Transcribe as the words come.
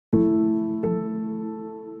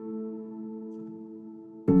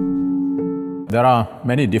There are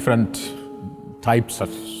many different types of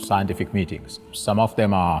scientific meetings. Some of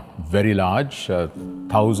them are very large,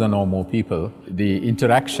 1,000 or more people. The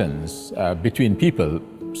interactions between people,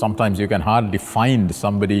 sometimes you can hardly find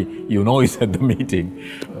somebody you know is at the meeting.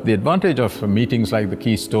 The advantage of meetings like the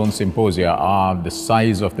Keystone Symposia are the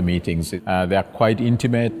size of the meetings. They are quite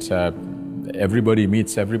intimate, everybody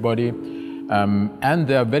meets everybody. And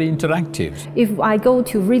they are very interactive. If I go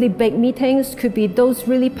to really big meetings, could be those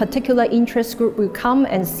really particular interest group will come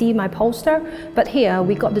and see my poster. But here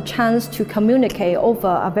we got the chance to communicate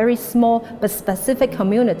over a very small but specific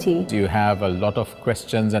community. You have a lot of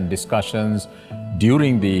questions and discussions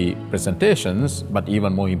during the presentations, but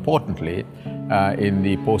even more importantly, in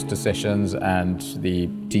the poster sessions and the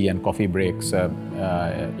tea and coffee breaks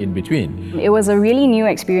in between. It was a really new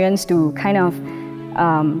experience to kind of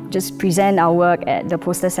just present our work at the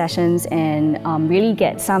poster sessions and really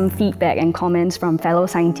get some feedback and comments from fellow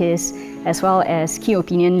scientists as well as key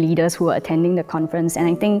opinion leaders who are attending the conference. And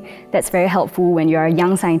I think that's very helpful when you're a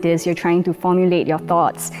young scientist, you're trying to formulate your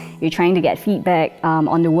thoughts, you're trying to get feedback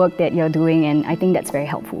on the work that you're doing, and I think that's very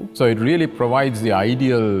helpful. So it really provides the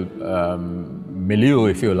ideal milieu,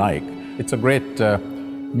 if you like. It's a great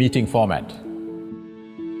meeting format.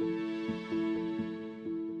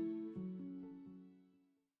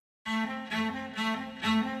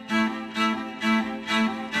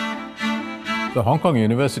 The Hong Kong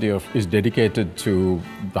University is dedicated to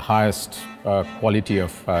the highest quality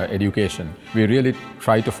of education. We really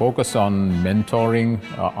try to focus on mentoring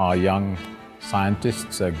our young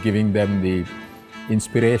scientists, giving them the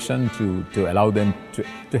inspiration to allow them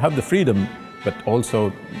to have the freedom, but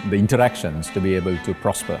also the interactions to be able to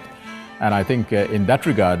prosper. And I think in that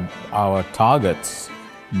regard, our targets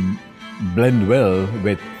blend well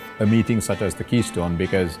with a meeting such as the Keystone,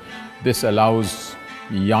 because this allows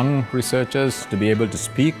young researchers to be able to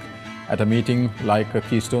speak at a meeting like a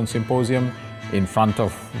Keystone Symposium in front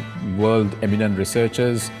of world eminent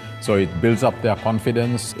researchers. So it builds up their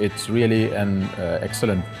confidence. It's really an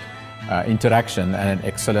excellent interaction and an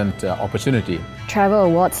excellent opportunity. Travel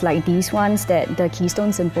awards like these ones that the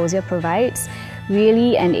Keystone Symposia provides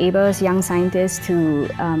really enables young scientists to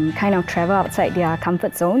kind of travel outside their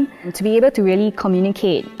comfort zone, to be able to really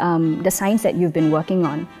communicate the science that you've been working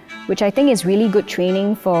on, which I think is really good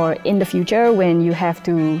training for in the future when you have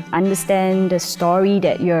to understand the story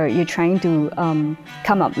that you're trying to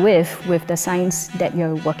come up with the science that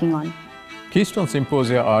you're working on. Keystone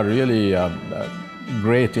Symposia are really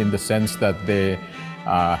great in the sense that they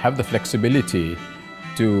have the flexibility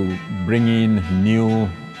to bring in new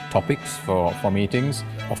topics for meetings.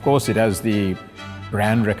 Of course, it has the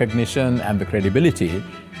brand recognition and the credibility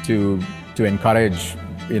to encourage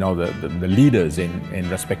the leaders in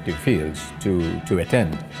respective fields to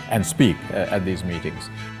attend and speak at these meetings.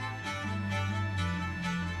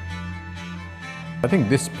 I think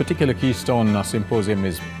this particular Keystone Symposium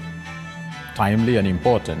is timely and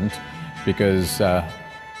important because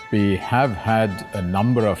we have had a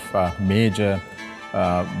number of major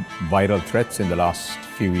viral threats in the last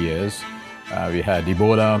few years. We had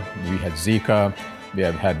Ebola, we had Zika, we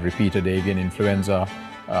have had repeated avian influenza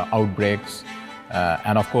outbreaks.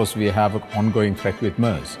 And of course, we have an ongoing threat with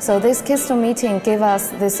MERS. So this Keystone meeting gave us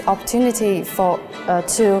this opportunity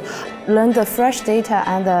to learn the fresh data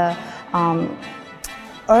and the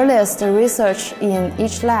earliest research in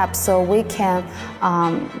each lab, so we can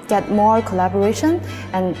get more collaboration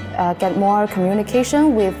and get more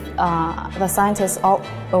communication with the scientists all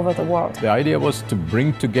over the world. The idea was to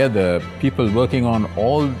bring together people working on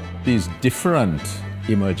all these different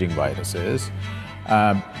emerging viruses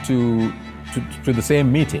to the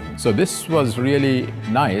same meeting. So this was really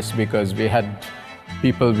nice because we had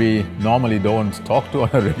people we normally don't talk to on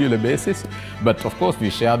a regular basis, but of course we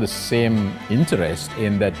share the same interest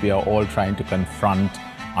in that we are all trying to confront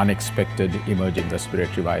unexpected emerging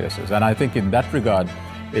respiratory viruses. And I think in that regard,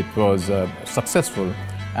 it was successful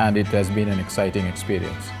and it has been an exciting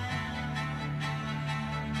experience.